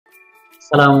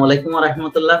Assalamu alaikum wa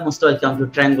rahmatullah. Most welcome to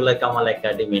Triangular Kamal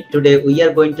Academy. Today we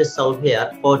are going to solve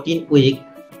here 14-week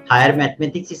higher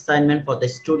mathematics assignment for the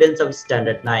students of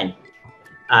standard 9.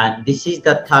 And this is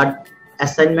the third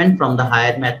assignment from the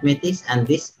higher mathematics and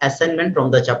this assignment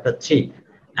from the chapter 3.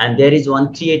 And there is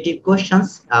one creative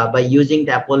questions by using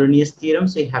the Apollonius theorem.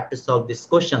 So you have to solve these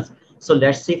questions. So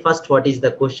let's see first what is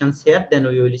the questions here. Then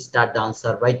we will start the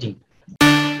answer writing.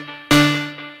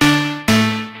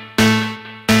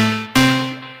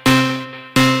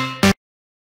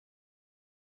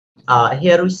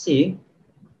 Here we see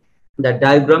the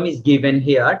diagram is given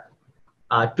here,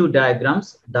 two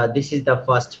diagrams. This is the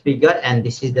first figure and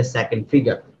this is the second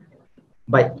figure.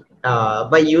 By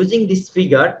using this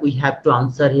figure, we have to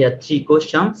answer here three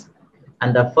questions.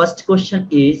 And the first question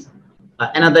is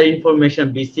another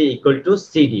information BC equal to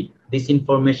CD. This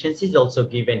information is also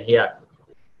given here.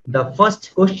 The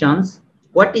first questions,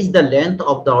 what is the length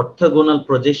of the orthogonal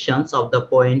projections of the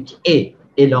point A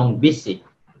along BC?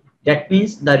 That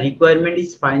means the requirement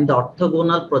is find the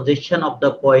orthogonal projection of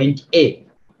the point A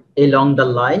along the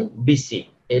line BC.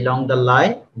 Along the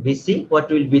line BC, what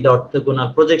will be the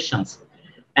orthogonal projections?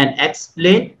 And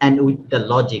explain and with the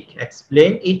logic.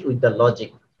 Explain it with the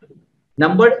logic.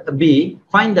 Number B,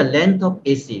 find the length of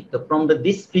AC. So from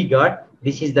this figure,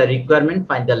 this is the requirement,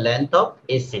 find the length of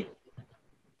AC.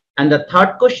 And the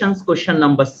third question, question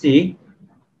number C,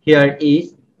 here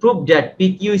is prove that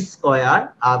PQ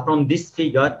square from this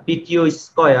figure, PQ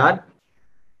square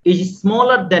is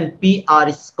smaller than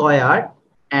PR square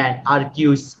and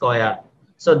RQ square.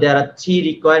 So there are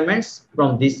three requirements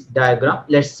from this diagram.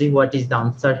 Let's see what is the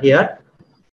answer here.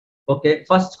 Okay,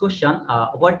 first question,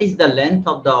 what is the length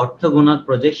of the orthogonal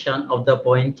projection of the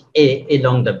point A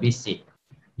along the BC?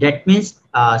 That means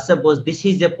suppose this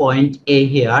is a point A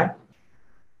here.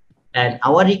 And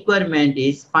our requirement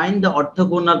is find the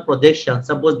orthogonal projection.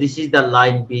 Suppose this is the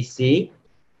line BC.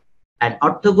 And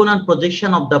orthogonal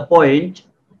projection of the point,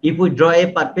 if we draw a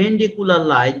perpendicular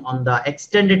line on the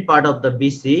extended part of the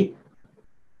BC,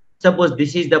 suppose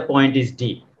this is the point is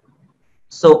D.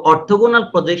 So orthogonal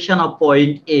projection of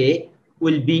point A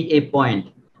will be a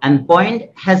point. And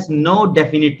point has no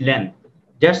definite length.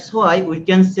 That's why we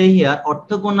can say here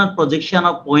orthogonal projection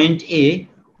of point A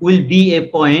will be a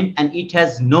point and it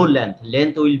has no length.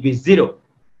 Length will be 0.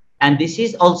 And this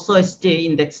is also a stay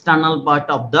in the external part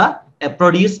of the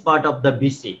produced part of the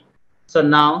BC. So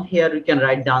now here we can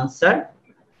write the answer.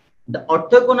 The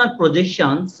orthogonal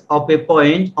projections of a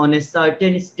point on a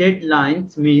certain straight line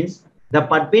means the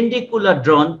perpendicular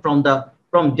drawn from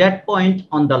that point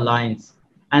on the lines.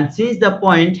 And since the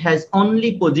point has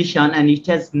only position and it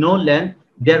has no length,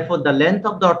 therefore the length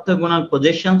of the orthogonal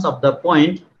projections of the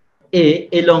point A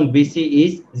along BC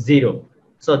is 0.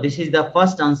 So this is the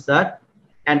first answer.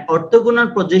 And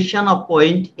orthogonal projection of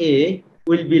point A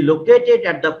will be located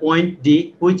at the point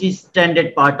D, which is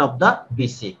standard part of the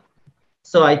BC.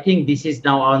 So I think this is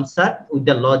now answer with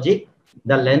the logic.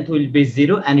 The length will be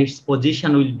 0 and its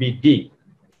position will be D.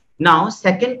 Now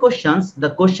second questions, the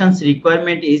question's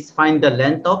requirement is find the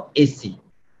length of AC.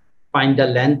 Find the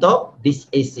length of this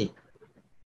AC.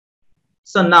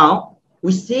 So now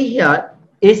we see here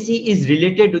AC is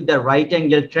related with the right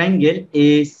angle triangle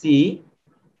AC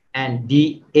and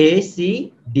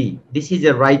DACD. This is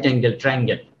a right angle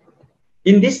triangle.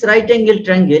 In this right angle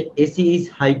triangle, AC is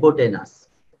hypotenuse.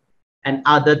 And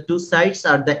other two sides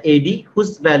are the AD,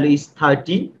 whose value is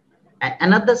 13. And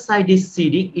another side is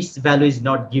CD, its value is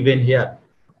not given here.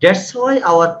 That's why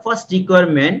our first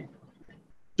requirement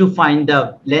to find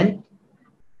the length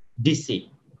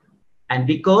DC. And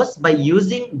because by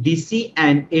using DC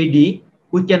and AD,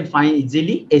 we can find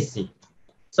easily AC.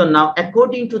 So now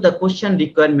according to the question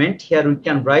requirement, here we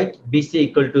can write BC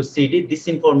equal to CD. This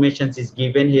information is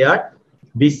given here.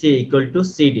 BC equal to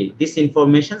CD. This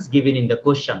information is given in the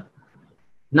question.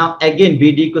 Now again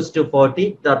BD equals to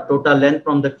 40. The total length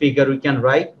from the figure we can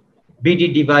write.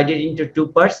 BD divided into two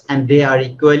parts and they are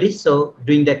equally. So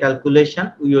doing the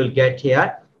calculation, we will get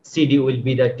here CD will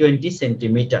be the 20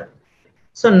 centimeter.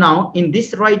 So now in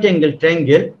this right angle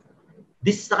triangle,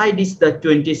 this side is the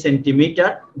 20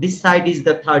 centimeter. This side is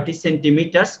the 30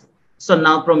 centimeters. So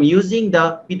now from using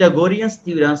the Pythagorean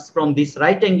theorems from this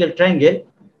right angle triangle,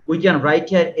 we can write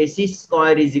here AC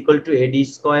square is equal to AD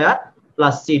square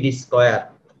plus CD square.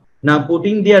 Now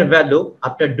putting their value,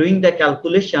 after doing the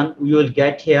calculation, we will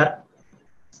get here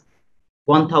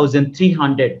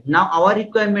 1300. Now our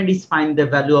requirement is find the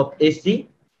value of AC.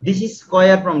 This is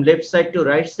square from left side to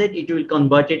right side. It will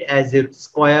convert it as a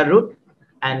square root.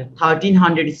 And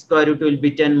 1300 square root will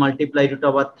be 10 multiplied root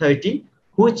over 30,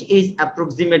 which is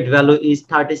approximate value is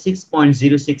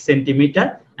 36.06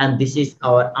 centimeter. And this is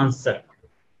our answer.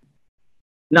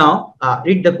 Now,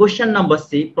 read the question number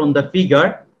C from the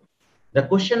figure. The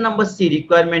question number C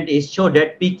requirement is show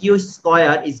that PQ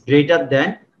square is greater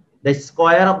than the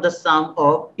square of the sum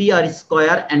of PR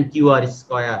square and QR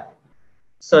square.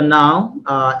 So now,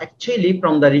 actually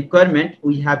from the requirement,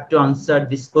 we have to answer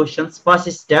these questions. First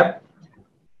step,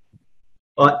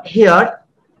 here,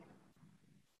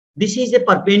 this is a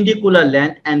perpendicular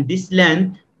length, and this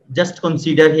length, just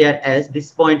consider here as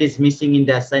this point is missing in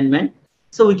the assignment.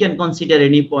 So we can consider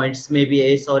any points,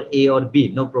 maybe S or A or B,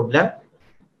 no problem.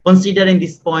 Considering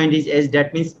this point is S,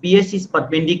 that means PS is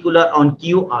perpendicular on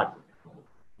QR.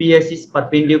 PS is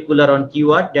perpendicular on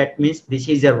QR. That means this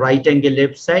is a right angle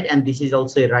left side, and this is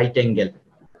also a right angle.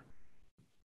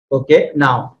 Okay,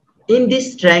 now in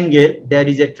this triangle, there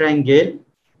is a triangle,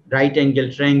 right angle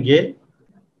triangle,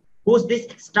 whose this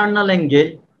external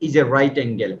angle is a right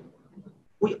angle.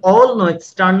 We all know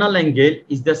external angle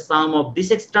is the sum of this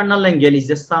external angle is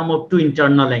the sum of two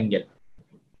internal angle.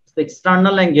 The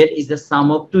external angle is the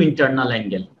sum of two internal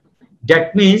angle.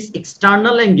 That means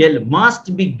external angle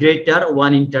must be greater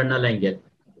one internal angle,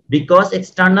 because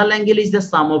external angle is the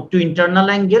sum of two internal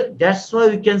angle. That's why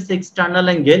we can say external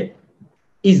angle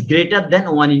is greater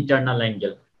than one internal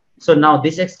angle. So now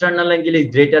this external angle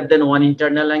is greater than one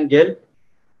internal angle,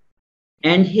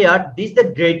 and here this the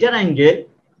greater angle.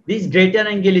 This greater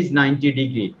angle is 90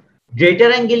 degree.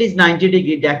 Greater angle is 90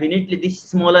 degree. Definitely this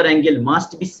smaller angle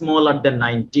must be smaller than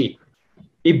 90.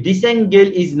 If this angle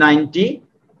is 90,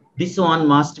 this one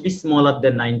must be smaller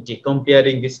than 90,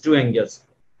 comparing these two angles.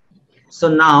 So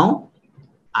now,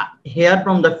 here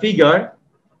from the figure,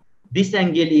 this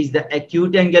angle is the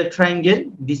acute angle triangle.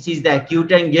 This is the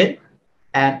acute angle.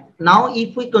 And now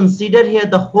if we consider here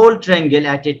the whole triangle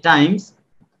at a times,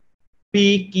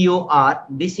 PQR,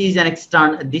 this is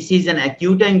an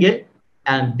acute angle,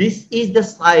 and this is the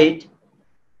side.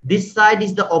 This side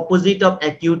is the opposite of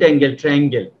acute angle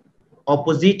triangle.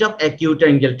 Opposite of acute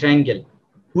angle triangle,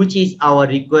 which is our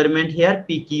requirement here,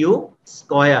 PQ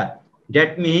square.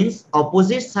 That means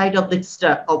opposite side of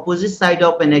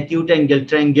an acute angle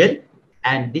triangle,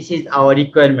 and this is our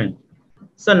requirement.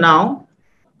 So now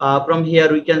from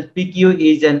here we can PQ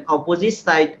is an opposite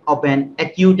side of an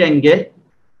acute angle,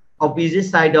 opposite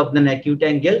side of an acute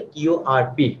angle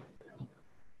QRP.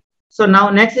 So now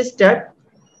next step,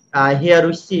 here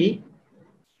we see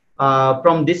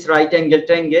from this right angle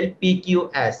triangle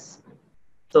PQS.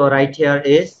 So right here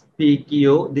is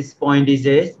PQ, this point is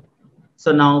S.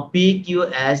 So now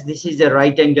PQS, this is a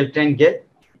right angle triangle.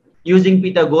 Using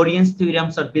Pythagorean's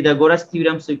theorems or Pythagoras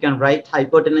theorems, we can write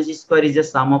hypotenuse square is the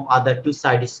sum of other two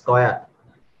sides square.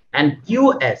 And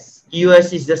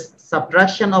QS is the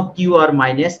subtraction of QR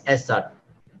minus SR.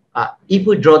 If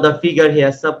we draw the figure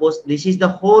here, suppose this is the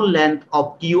whole length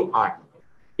of QR.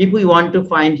 If we want to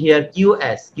find here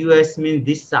QS means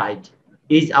this side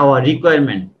is our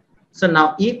requirement. So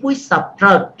now if we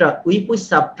subtract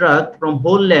from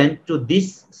whole length to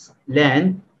this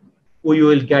length, we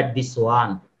will get this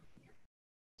one.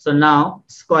 So now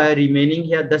square remaining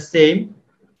here the same.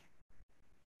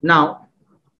 Now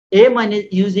A minus,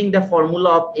 using the formula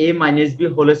of A minus B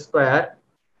whole square,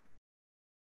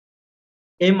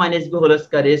 A minus B whole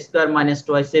square, A square minus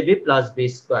twice AB plus B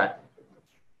square.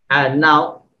 And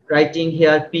now writing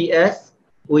here PS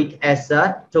with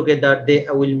SR together, they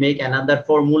will make another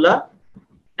formula,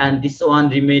 and this one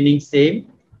remaining same.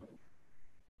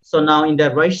 So now in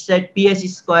the right side, PS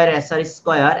square, SR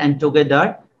square, and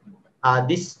together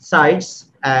this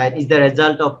sides is the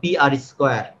result of PR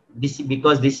square. This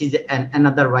because this is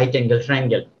another right angle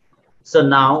triangle. So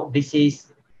now this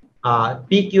is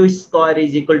PQ square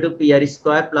is equal to PR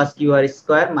square plus QR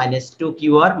square minus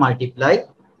 2QR multiply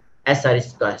SR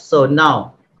square. So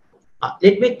now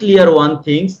let me clear one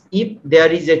thing. If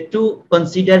there is a two,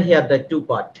 consider here the two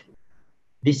part.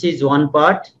 This is one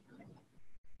part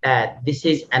and this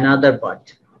is another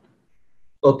part.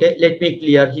 Okay, let me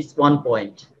clear his one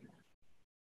point.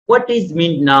 What is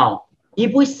mean now?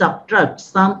 If we subtract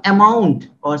some amount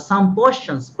or some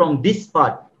portions from this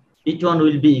part, each one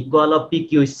will be equal of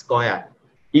PQ square.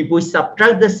 If we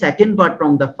subtract the second part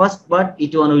from the first part,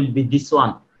 each one will be this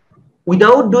one.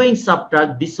 Without doing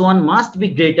subtract, this one must be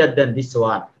greater than this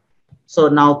one. So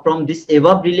now from this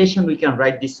above relation, we can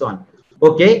write this one.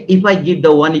 Okay, if I give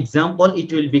the one example,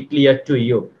 it will be clear to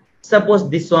you. Suppose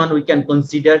this one we can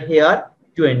consider here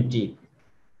 20,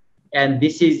 and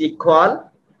this is equal.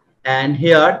 And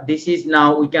here, this is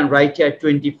now we can write here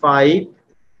 25.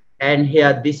 And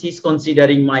here, this is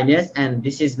considering minus. And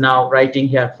this is now writing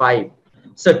here 5.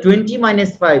 So 20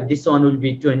 minus 5, this one will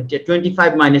be 20.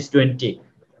 25 minus 20.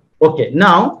 Okay,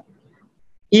 now,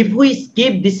 if we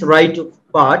skip this right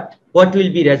part, what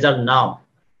will be result now?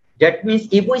 That means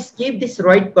if we skip this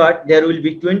right part, there will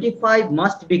be 25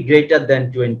 must be greater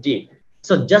than 20.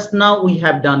 So just now we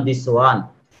have done this one.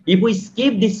 If we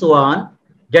skip this one,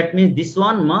 that means this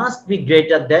one must be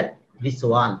greater than this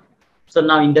one. So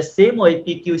now in the same way,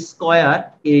 PQ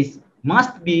square is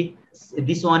must be,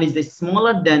 this one is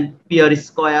smaller than PR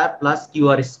square plus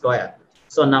QR square.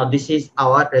 So now this is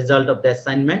our result of the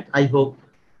assignment. I hope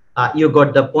you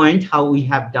got the point how we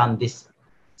have done this.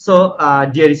 So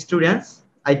dear students,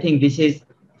 I think this is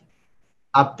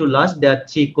up to last. There are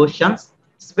 3 questions.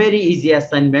 It's very easy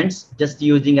assignments, just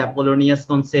using Apollonius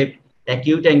concept,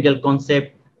 acute angle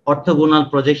concept,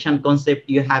 orthogonal projection concept.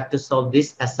 You have to solve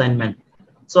this assignment.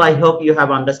 So I hope you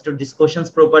have understood these questions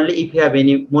properly. If you have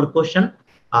any more question,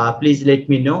 please let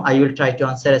me know. I will try to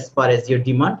answer as far as your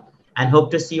demand, and hope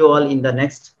to see you all in the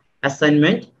next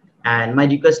assignment. And my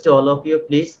request to all of you,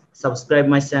 please subscribe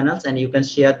my channels, and you can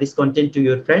share this content to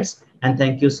your friends. And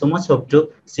thank you so much. Hope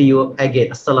to see you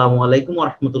again. Assalamu alaikum wa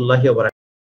rahmatullahi wa barakatuh.